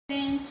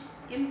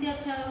केमती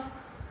अच्छ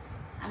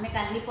आमे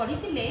काली पढ़ी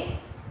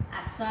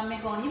आस आमे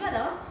गणिबार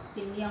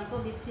 3 अंक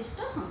विशिष्ट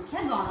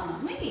संख्या गणन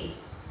नुहे कि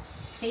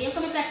से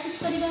प्रैक्टिस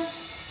करवा।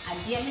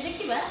 आज आम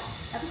देखा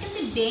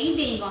केमती डेई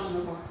डेई गणन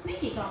हम नुहे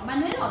कि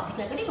क्रमान्वय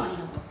अधिका कर गणी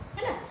हम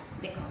है।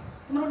 देख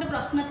तुम गोटे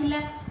प्रश्न थिला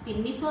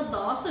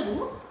 310 रु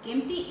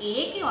केमती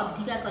एक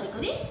अधिका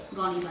करी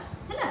गणिबा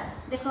है।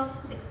 देख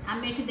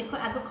आम ये देख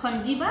आग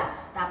खंजा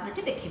तापर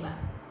देखा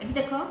ये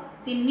देख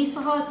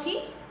 300 अच्छी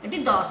ये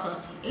 10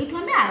 अच्छी ये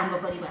आम आरंभ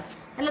करवा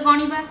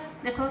गणिबा।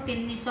 देख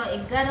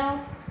 311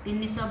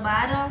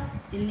 312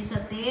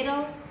 313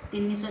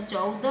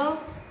 314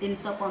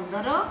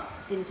 315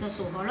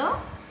 316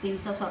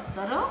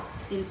 317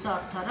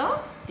 318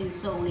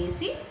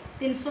 319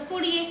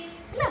 320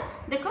 है।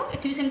 देख ये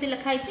भी सेमती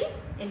लिखाई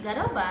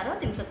 11 12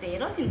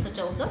 313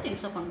 314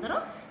 315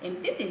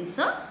 एमती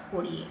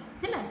 320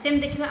 है। सेम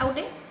देखा आउ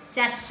गए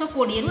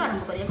 420 रु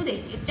आरंभ करने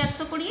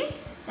 420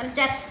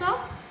 400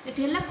 ये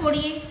है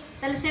 20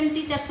 ताले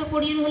सेमती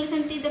 420 रु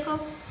सेमती देख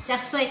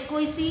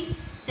 421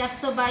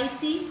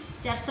 422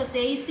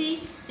 423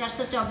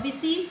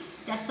 424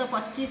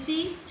 425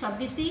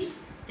 26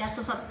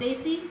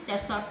 427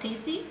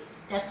 428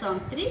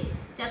 429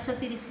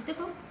 430 देख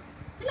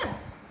है।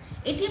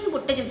 ये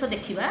गोटे जिनस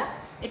देखा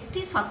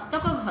ये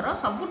शतक घर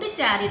सबुठ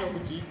 4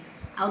 रोचे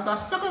आ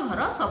दशक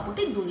घर सबुठ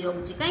 2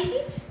 रोचे कहीं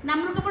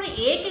आमर केवल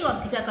एक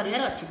अधिका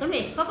करार अच्छी तेणु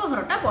एकक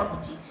घरटा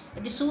बढ़ुची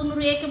ये 0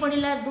 रु 1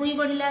 बढ़ला 2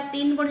 बढ़ला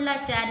 3 बढ़ला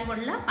 4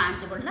 बढ़ला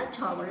 5 बढ़ला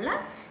 6 बढ़ला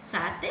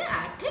 7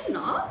 8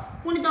 9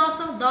 पुणी 10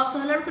 10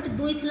 है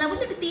 2 थी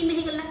बोले 3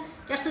 हो गला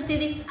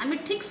 430 आम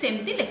ठीक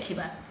सेमती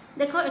लिखा।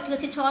 देख ये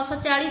अच्छी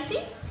 640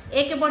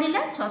 1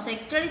 बढ़ला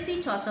 641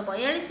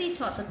 642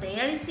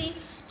 643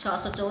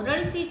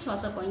 644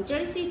 645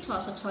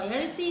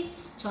 646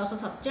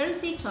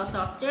 647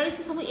 648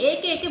 सब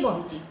एक एक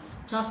बढ़ुची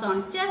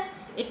 649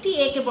 ये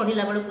एक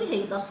बढ़ला बेलू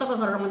दशक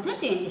घर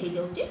चेंज हो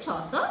जाए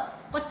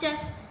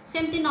 650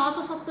 सेमती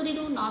 970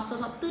 रु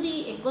 970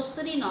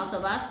 71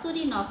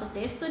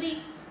 972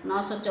 973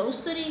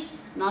 974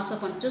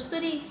 975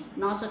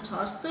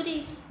 976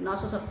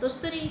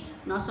 977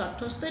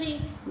 978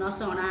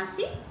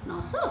 979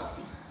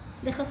 980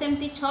 देख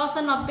सेमती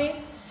 690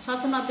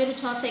 690 रु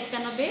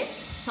 691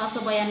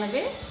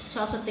 692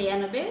 693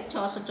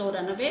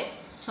 694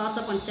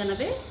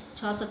 695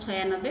 696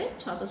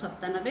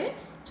 697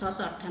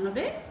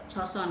 698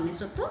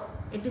 699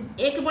 ये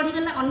एक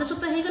बढ़ीगला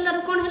 99 होगला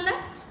कौन है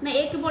ना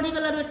एक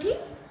बढ़ीगलु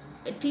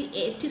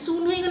ये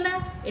शून्य होगला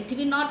ये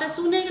भी 9टा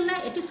शून्य होगला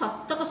ये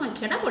शतक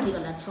संख्याटा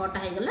बढ़ीगला 6टा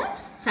होगला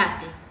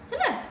 7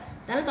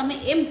 है। तुम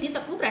एमती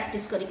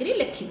प्रैक्टिस करी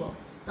लिख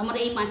तुम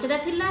ये 5टा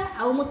थिला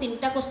आउ मु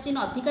 3टा क्वेश्चन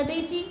अधिका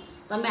देती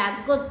तुम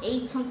आग यही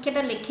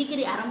संख्याटा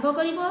लिखिकी आरंभ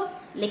कर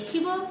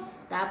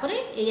लिखर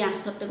ये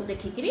आंसरटा को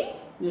देखिकी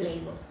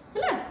मिलैब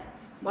है।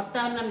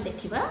 बर्तमान आम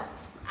देखा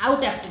आउ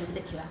गोटे एक्टिविटी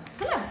देखा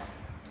है।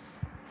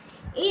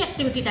 ये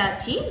एक्टिविटीटा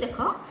अच्छी देख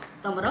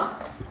तुम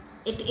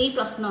यही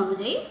प्रश्न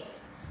अनुजाई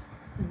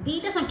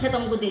 2टा संख्या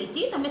तुमको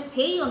देती तुम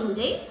से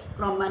अनुजाई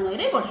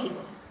क्रमान्वय बढ़ेब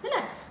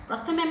है।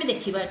 प्रथम आम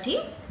देखा ये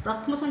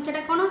प्रथम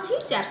संख्याटा कौन अच्छी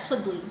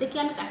 402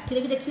 देखिए आम काठी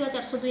भी देखा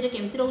 402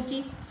 केमती रोचे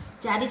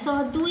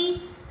 402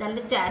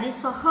 ताले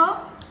 400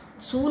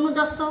 0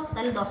 10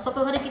 ताले दशक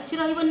घर किसी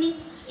रही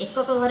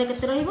एकक घर के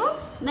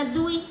ना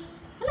 2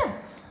 है।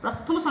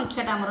 प्रथम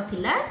संख्याटा आमर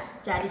थिला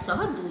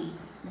 402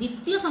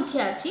 द्वितीय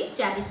संख्या अच्छी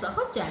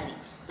 404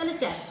 ताले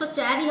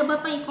 404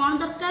 होगापाई कौन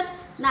दरकार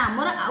ना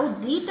आमर आउ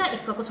 2टा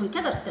एकक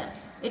संख्या दरकार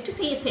ये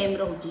से सेम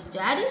रोचे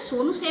 4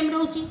 0 सेम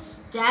रोचे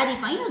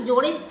 4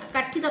 जोड़े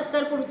काठी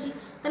दरकार पड़ुची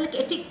ताले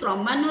ये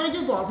क्रमान्वय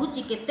जो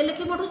बढ़ुची केते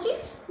लेखे बढ़ुची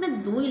ना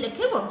 2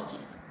 लेखे बढ़ुची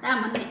ता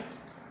माने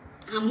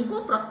आमको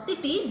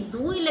प्रतिटी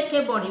 2 लेखे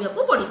बढ़िया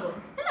को पड़ो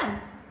है।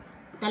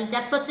 ताले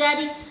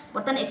 404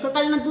 बर्तमान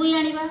एककालीन 2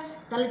 आनिबा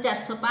ताले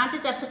 405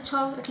 406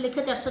 ये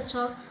लिखे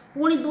 406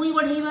 पुणी 2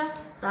 बढ़ेबा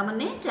ता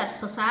माने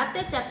 407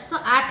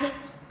 408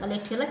 ताले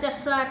ये है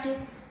 408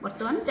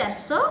 बर्तमान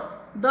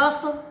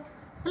 410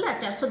 है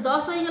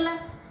 410 हो गला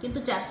किंतु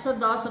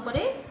 410 पर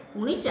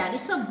पुणी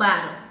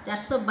 412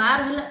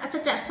 412 है। अच्छा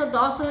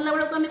 410 है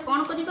बेलू आम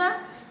कौन करवा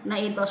ना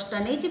ये 10टा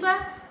नहीं जावा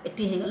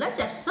ये होगला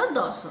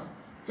 410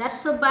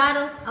 412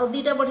 आउ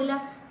 2टा बढ़ला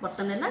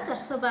बर्तमान है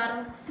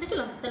 412 देख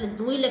लो ताले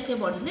 2 लेखे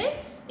बढ़ले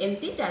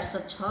एमती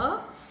 406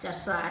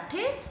 408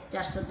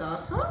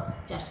 410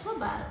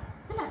 412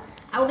 है।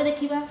 आउ गए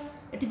देखा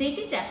ये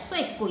देती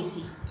 421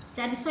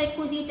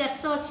 421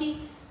 400 अच्छी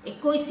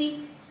 21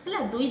 है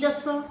 2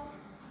 10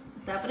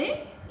 तापर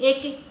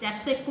 1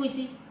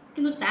 421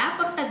 किंतु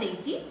तापरटा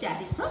देती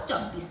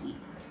 424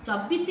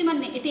 24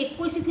 मान ये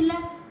 21 थिला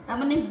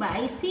तामाने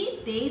 22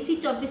 23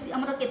 24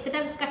 आमर केतेटा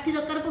काठी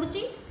दरकार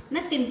पड़ुची ना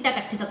 3टा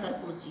काठी दरकार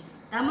पड़ुची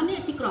तामाने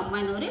ये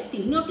क्रमान्वय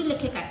 3टी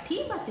लेखे काठी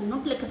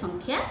 3टी लेखे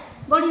संख्या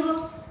बढ़िबो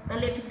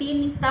ताले ये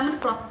 3 तामाने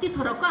प्रति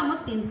थरक आम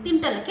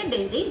 3टा लेखे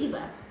डेई डेई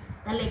जिबा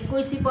ताले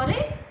 21 पर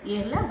ये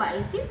है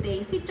 22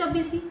 23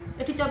 24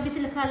 ये 24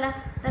 लिखा है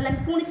ताले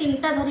पुणी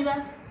 3टा धरिबा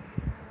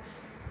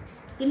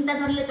 3टा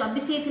धरले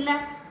 24 होता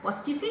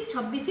 25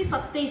 26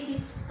 27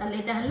 ताले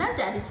एटा हला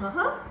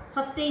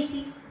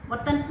 427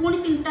 बर्तन पुणी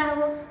 3टा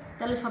हम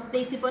ताले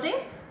 27 पर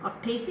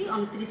 28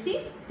 29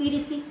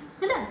 30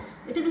 है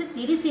ये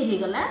 30 हो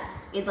गला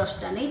ये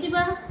 10टा नहीं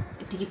जावा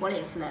ये पलि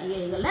आसला ये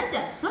हो गला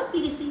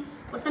 430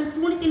 बर्तन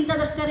पुणी 3टा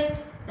दरकार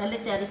ताले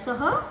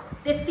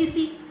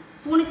 433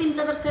 पुणी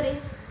 3टा दरकार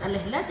ताले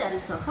हला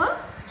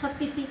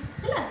 436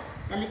 है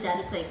ताले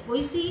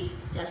 421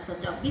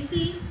 424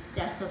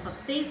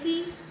 427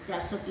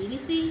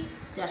 430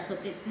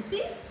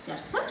 433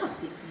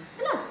 436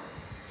 है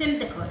सेम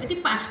देख ये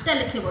 5टा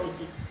लेखे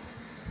बढ़ी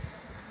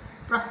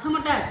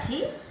प्रथमटा अच्छी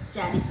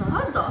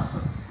 410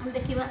 हम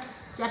देखा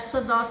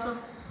 410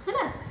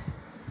 है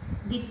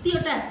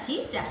द्वितीयटा अच्छी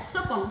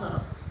 415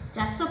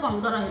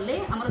 415 हेले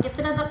आमर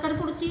केतेटा दरकार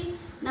पड़ुची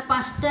ना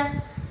 5टा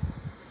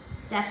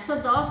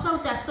 410 और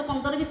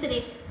 415 भितर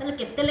ताले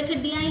केते लेखे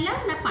डिआइला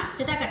ना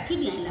 5टा काठी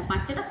डिआइला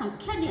 5टा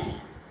संख्या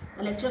डिआइला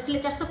ताले एठी रखिले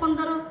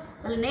 415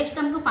 ताले नेक्स्ट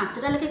हमको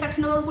 5टा लेखे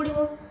काठी नबाक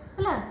पड़िबो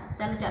हला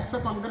ताले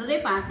 415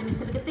 रे 5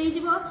 मिसले केते ही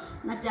जिवो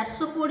ना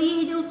 420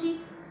 हो जाउची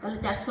ताले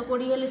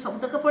 420 हेले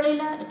सबतक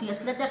पळैला एठी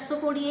आसला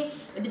 420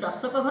 एठी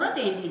दशक घर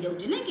चेंज हो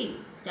जाउची नै कि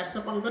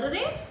 415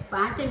 रे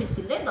 5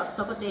 मिसले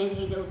दशक चेंज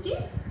हो जाउची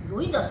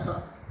 2 10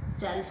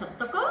 4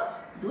 शतक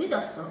 2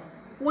 10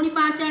 पुणी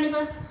 5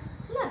 आनिबा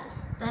हला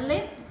ताले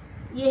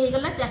ये हो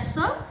गला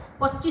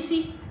 425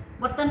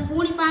 बर्तन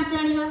पुणी 5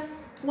 आनिबा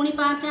पुणी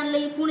 5 आनले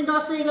पुणी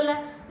 10 हो गला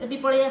एठी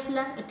पळै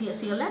आसला एठी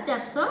आसीगला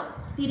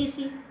 430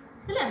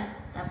 है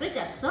तापर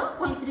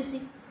 435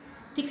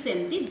 ठीक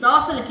सेमती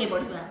 10 लेखे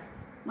बढ़िया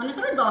मन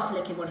कर 10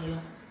 लेखे बढ़ेगा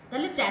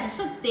ताले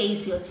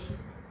 423 अच्छी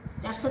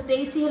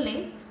 423 हेले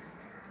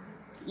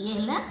ये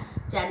है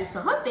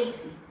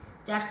 423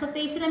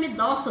 423 रे हमें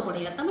 10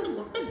 बढ़ेगा तो मैंने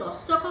गोटे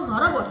दशक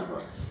घर बढ़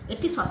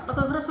ये शतक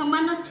घर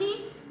सामान अच्छी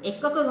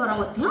एकक घर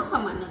मध्य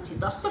सामान अच्छी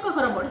दशक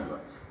घर बढ़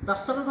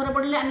दशक घर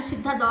बढ़ले आम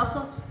सीधा 10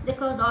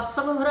 देख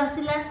दशक घर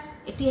आसला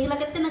ये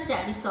केते ना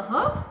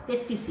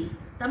 433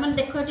 तमें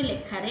देख ये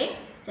लेखारे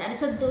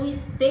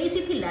 423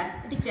 थिला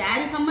ये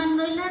 4 सामान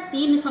रहा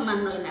 3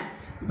 सामान रहा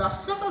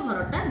दशक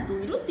घरटा 2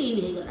 रु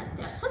 3 हो गला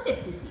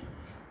 433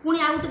 पुणी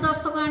आउ गोटे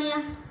दशक आनिया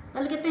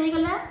ताले केते हो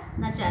गला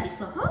ना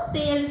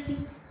 443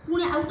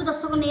 पुणी आउ गोटे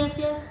दशक नहीं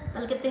आसिया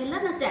ताले केते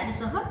हला ना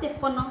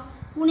 453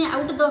 पुणी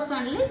आउ गोटे 10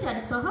 आनले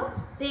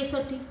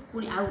 463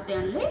 पुणी आउ गोटे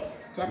आनले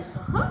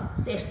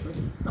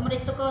 473 तुम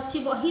एतक अच्छी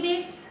बही रे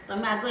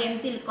तुम आग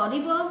एमती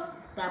करिवो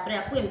तापर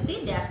आपको एमती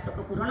डैश तक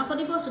पूरण कर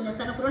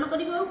शून्यस्थान पूरण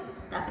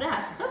कर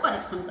आसित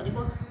करेक्शन कर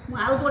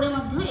आउ जोड़े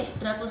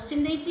एक्स्ट्रा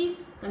क्वेश्चन देती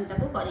तुम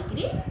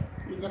करी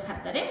निज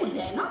खातार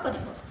मूल्यांकन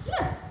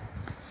कर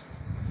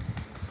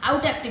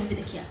आउट एक्टिविटी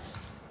देखिया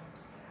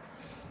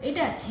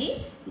यहाँ अच्छी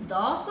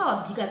 10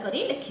 अधिका कर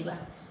लिखा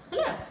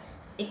है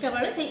एका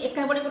बेले से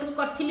एका बड़े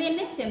पटक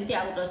करें सेमती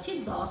आउट अच्छी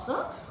 10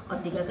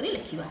 अधिका कर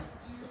लिखा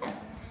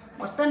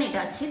बर्तमान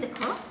यहाँ अच्छी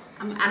देख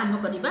आम आरंभ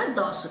करवा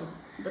 10 रु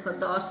देख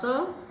 10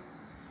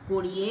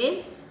 20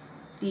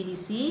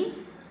 30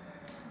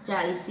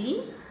 40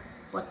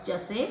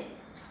 50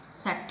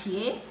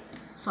 60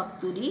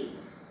 70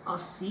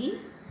 80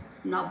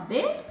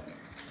 90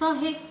 100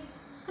 है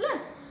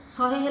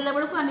 100 है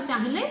बेलू आम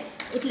चाहिए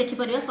ये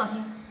लिखिपर 100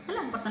 है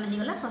बर्तमान हो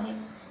गला 100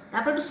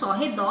 तापर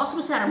 110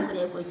 रु से आरंभ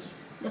करा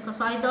देख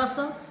 110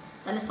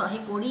 ताले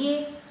 120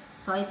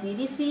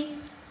 130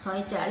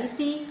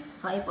 140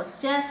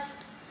 150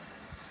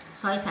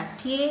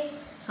 160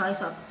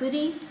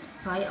 170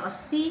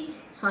 180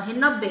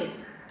 190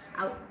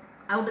 आउ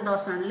गोटे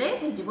 10 आनले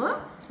हो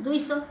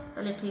 200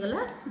 ताले ठीक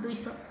गला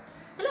 200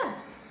 है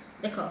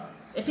देख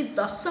ये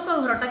दशक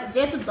घरटा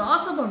जेहेतु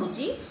 10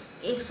 बढ़ुची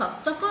एक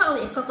शतक और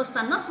एकक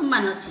स्थान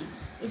सामान अच्छी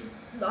इस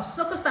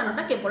दशक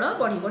स्थानटा केवल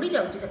बढ़ी बढ़ी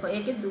जाऊँगी देख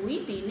 1 2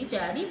 3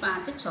 4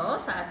 5 6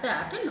 7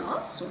 8 9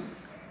 10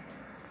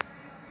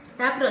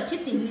 तापर अच्छी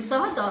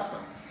 310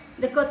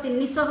 देख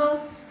 300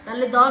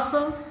 ताले 10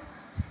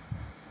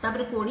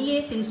 तापर 20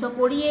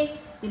 320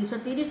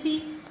 330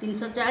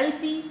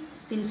 340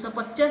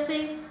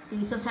 350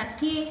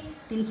 360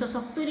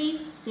 370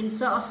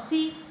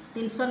 380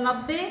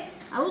 390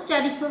 आउ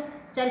 400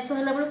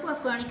 है बेलू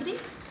आपको आणिक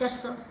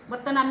 400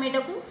 बर्तमान आम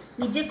यहाँ को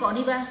निजे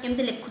करवा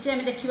केमती लिखुचे आम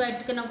देखा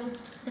ये नबू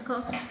देख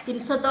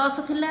 310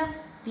 थिला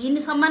 3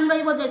 सामान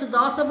जेहेतु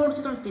 10 बढ़ुँ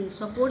तेणु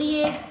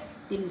 320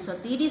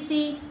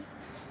 330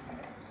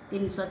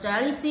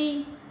 340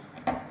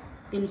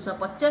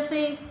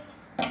 350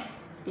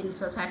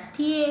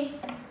 360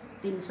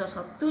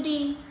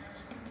 370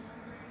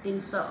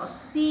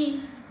 380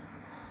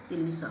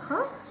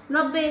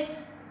 390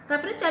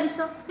 तापर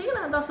 400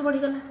 होगा 10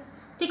 बढ़ीगला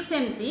ठीक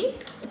सेमती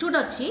ये गोटे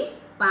अच्छी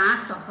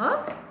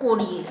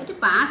 520 ये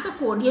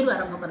 520 रु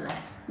आरंभ कला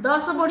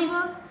 10 बढ़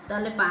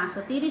ताले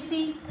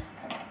 530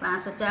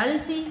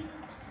 540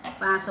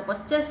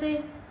 550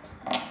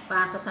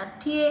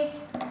 560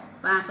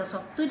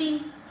 570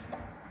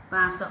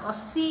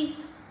 580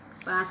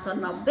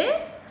 590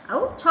 आउ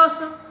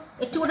 600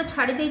 एटी गोटे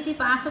छाड़ी देती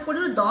 520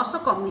 रु 10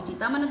 कमी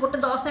मैंने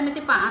गोटे 10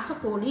 एमती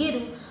 520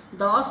 रु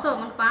 10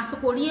 मैं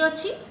 520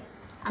 अच्छी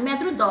आम या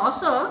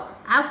 10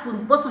 आ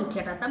पूर्व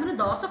संख्याटा तार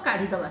 10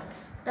 काढ़ीदे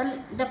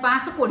ताले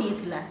 520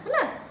 थिला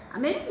है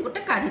आम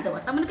गोटे काढ़ीदे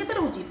तार के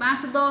रोचे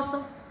 510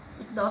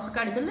 10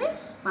 काढ़ीदे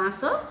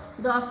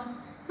 510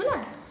 है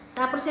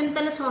तापर से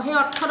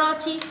 118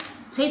 अच्छी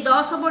से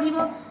 10 बढ़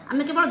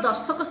आम केवल 10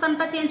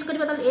 स्थानटा चेंज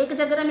करवा एक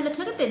जगह आम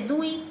लिखा के 2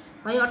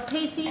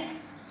 128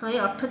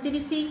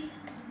 138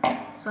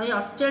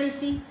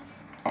 148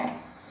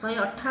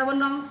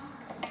 158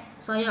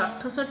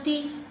 168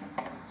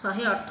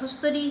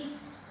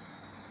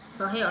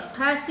 178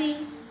 188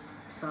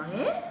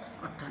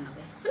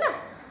 198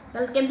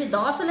 है केमती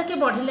 10 लेखे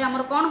बढ़िले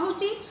आमर कौन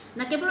होची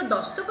ना केवल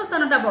 10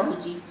 स्थानटा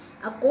बढ़ुची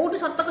आ कौटी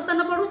शतक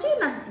स्थान बढ़ुची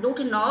ना जो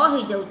 9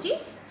 हो जाऊँगी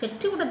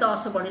सेठी गोटे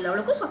 10 बढ़ला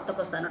बेलू शतक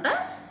स्थानटा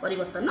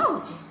परिवर्तन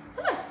होची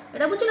है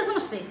एटा बुझिल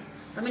समस्ते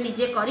तुम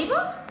निजे कर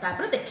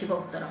देख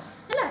उत्तर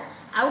है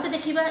आउ गोटे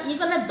देखा ये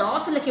गला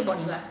 10 लेखे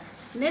बढ़ा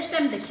नेक्स्ट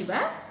टाइम देखा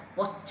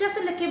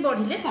 50 लेखे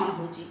बढ़िले कौन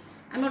होची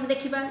आम गोटे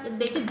देखा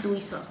देखिए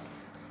 200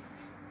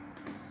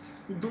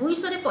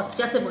 200 रे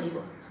 50 बढ़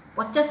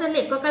 50 हेल्ले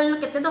एककालीन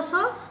केते 10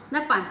 ना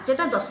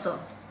 5टा 10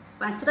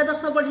 5टा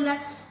 10 बढ़ला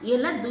ये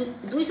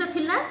 200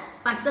 थिला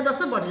 5टा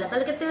 10 बढ़ला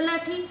ताले केते हला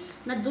एठी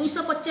ना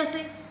 250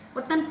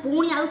 बर्तमान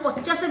पुणी आउ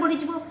 50 बढ़ी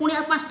जीवो पुणी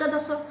आउ 5टा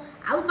 10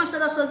 आउ 5टा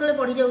 10 जो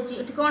बढ़ी जाऊँगी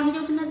ये कौन हो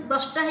जाऊँ ना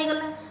 10टा हो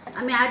गला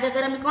आम आ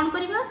जगह आम कौन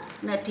करवा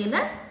ना ये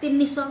है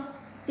 300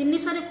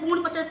 300 रे पुणी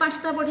 50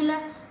 5टा बढ़ला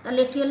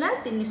ताले ये है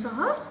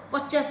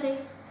 350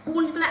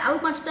 पुणी जो आउ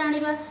 5टा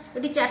आनिबा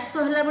ये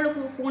 400 है बेलू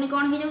पुणी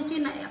कौन हो जाऊँगी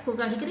ना या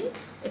गाड़ी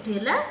ये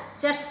है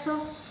 400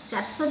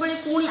 400 बेले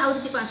पुणी आउ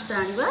जी 5टा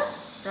आनिबा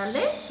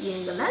ताले ये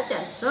गला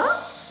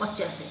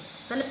 450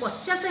 ताले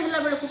 50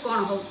 है बेलू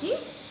कौन होची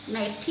ना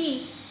एठी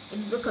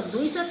देख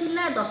 200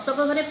 थिला 10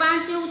 घरे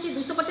 5 हो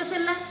 250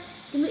 है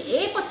कि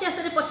ए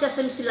 50 रे 50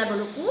 मिसला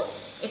बेलू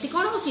ये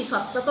कौन हो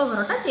शतक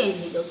घरटा चेंज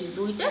हो जाऊँगी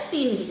 2टा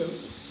 3 हो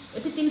जाऊँगी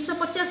ये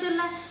 350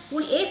 है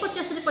पुणी ए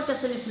 50 रे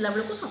 50 मिसला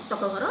बेलू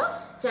शतक घर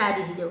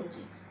 4 हो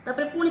जाऊँगी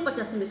तापर पुणी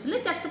 50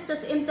 मिसले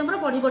 450 एमती आम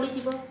बढ़ी बढ़ी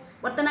जीव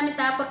बर्तमान आम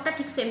तापरटा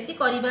ठीक सेमती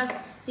करवा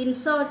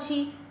 300 अच्छी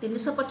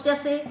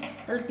 350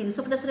 ताले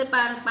 350 रे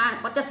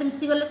 50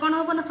 मिसीगले कौन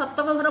हम ना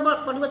शतक घर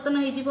परिवर्तन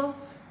हो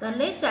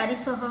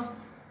 400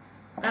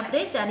 तापरे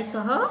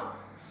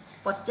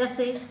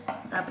 450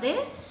 तापरे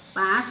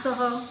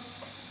 500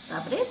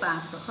 तापरे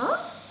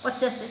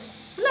 550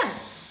 है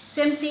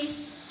सेमती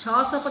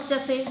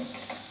 650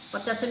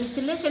 50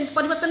 मिसिले सेमती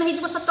परिवर्तन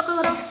हो शतक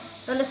घर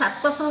ताले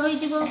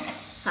 700 हो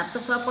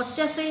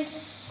 750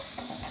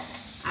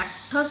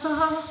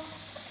 800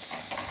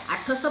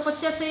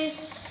 850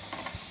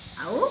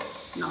 आउ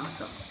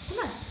 900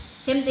 है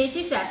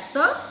सेमती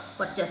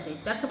 450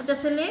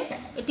 450 हेल्ले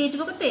ये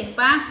के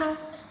 500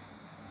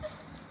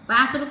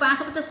 500 रू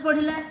 550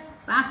 बढ़ला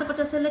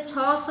 550 हेल्ले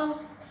 600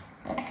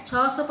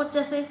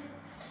 650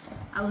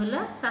 आउ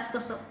है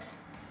 700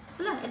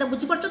 है यहाँ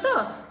बुझीपार तो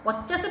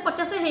 50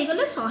 50 हो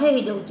गले 100 हो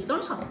जाऊँगी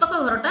तेणु शतक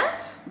घरटा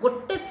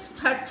गोटे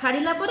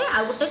छाड़ा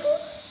आउ गोटे को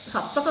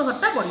शतक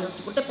घरटा बढ़ी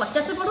जाऊँगी गोटे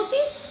 50 बढ़ुची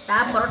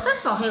तापरटा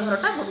 100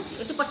 घरटा बढ़ुची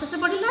ये 50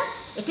 बढ़ला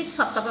ये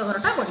शतक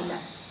घरटा बढ़ला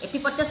ये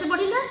 50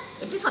 बढ़ला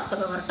ये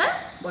शतक घरटा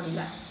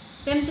बढ़ला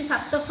सेमती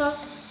 700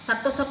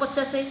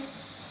 750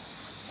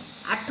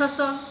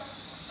 800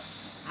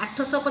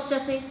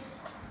 850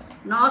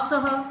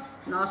 900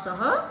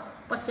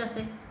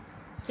 950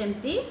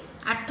 सेमती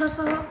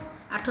 800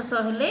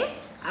 800 हेल्ले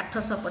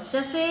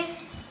 850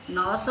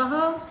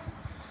 900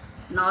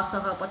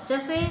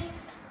 950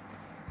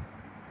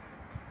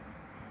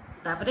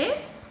 तापरे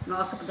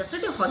 950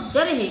 रे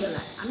 1000 हो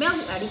गला आम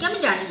आड़िके आम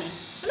जाने है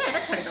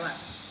यहाँ छाड़ीदे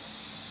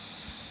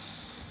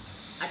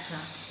अच्छा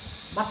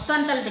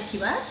बर्तमान ताले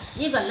देखा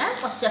ये गला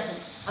 50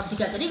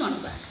 अधिका करी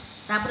गणवा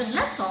तापर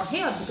है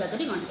 100 अधिका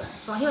करी गणवा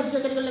 100 अधिका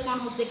करी गले कौन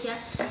हो देखिए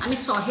आम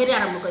 100 रे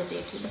आरंभ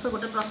करे देख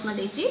गोटे प्रश्न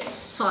देती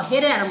 100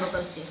 रे आरंभ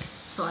करे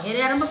 100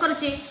 रे आरंभ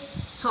करे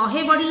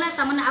 100 बढ़ला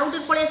तमाने आउ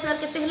गोटे पड़े आसला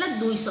केते हला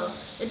 200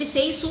 ये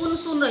से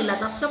 0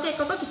 रहा 10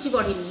 एकक किसी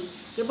बढ़ीनी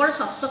केवल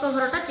शतक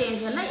घरटा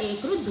चेंज है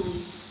 1 रू 2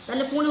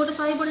 ताले पुणी गोटे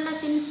 100 बढ़ला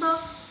 300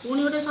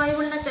 पुणी गोटे 100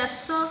 बढ़ला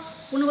 400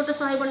 पुणी गोटे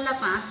 100 बढ़ला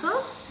 500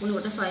 पुणी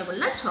गोटे 100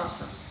 बढ़ला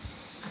 600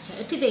 अच्छा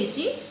ये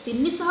देती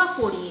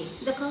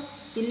 320 देख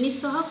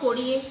 320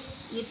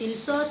 ये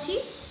 300 अच्छी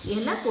ये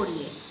है 20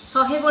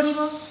 100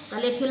 बढ़ो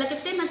ताले ये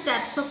के ना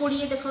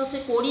 420 देख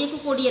से 20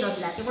 को 20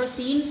 रहा केवल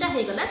 3टा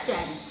हो गला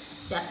 4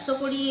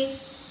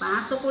 420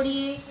 520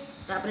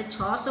 तापर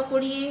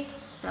 620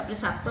 तापर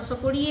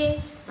 720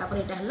 तापर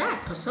यहाँ है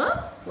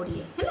 820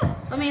 है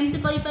तुम एमती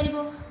कर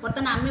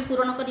बर्तमान आम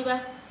पूरण करवा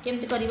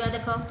केमती करवा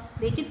देख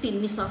देखिए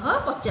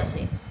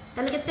 350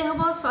 ताले केते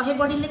हम 100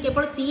 बढ़िले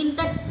केवल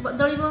 3टा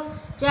बदल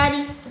 4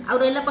 आउ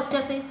रहा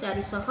 50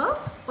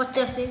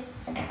 450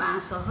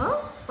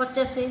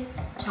 550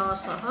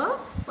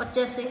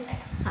 650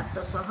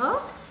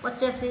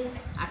 750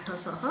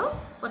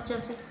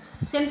 850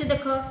 सेमती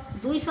देख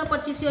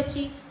 225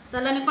 अच्छी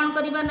ताले आम कौन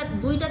करवा ना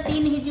 2टा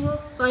 3 हो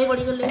 100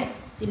 बढ़ीगले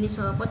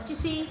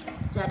 325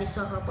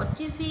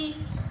 425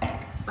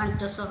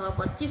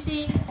 525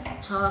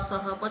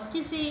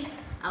 625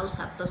 आउ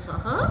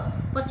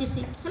 725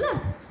 है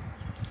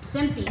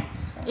सेमती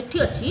एठी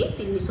अच्छी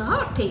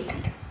 328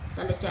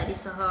 ताले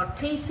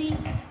 428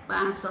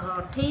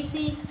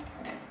 528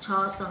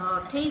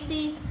 628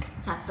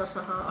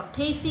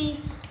 728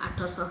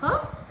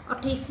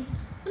 828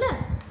 है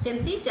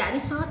सेमती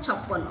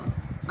 456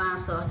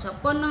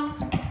 556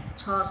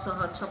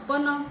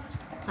 656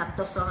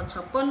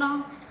 756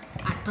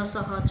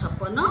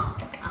 856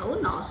 आउ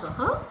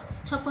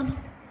 956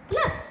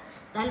 है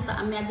ताले तो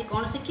आम आज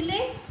कौन शिखिले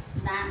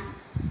ना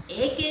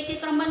 1 1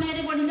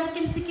 क्रमान्वय बढ़िया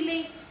केम शिखिले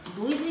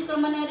 2 2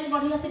 क्रमान्वय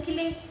बढ़िया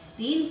शिखिले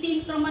 3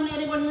 3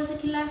 क्रमान्वय बढ़िया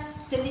शिखिला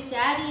सेमती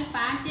 4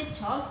 5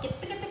 6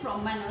 केते केते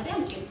क्रमान्वय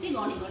हम केमती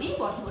गणी गणी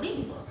बढ़ी बढ़ी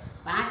जीव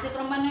 5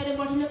 क्रमान्वय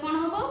बढ़िले कौन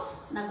हम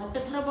ना गोटे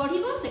थर बढ़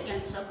सेकेंड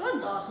थर को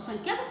 10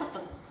 संख्या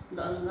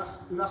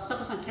दशक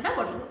संख्याटा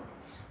बढ़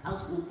आ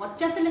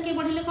 50 लेखे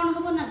बढ़िले कौन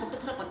हम ना गोटे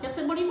थर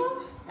 50 बढ़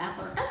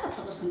तापरटा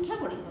शतक संख्या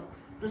बढ़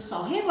तो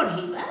 100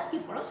 बढ़ेगा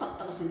केवल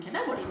शतक संख्याटा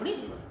बढ़ी बढ़ी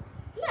जीव है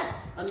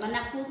तुम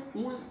आपको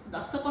मुझ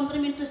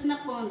 10-15 मिनट सीना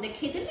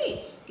देखी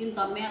कि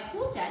तुम आपको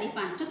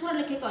 4-5 थर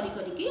लेखे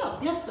करके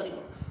अभ्यास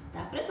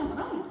कर तुम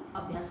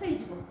अभ्यास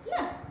हो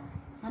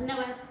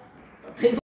धन्यवाद।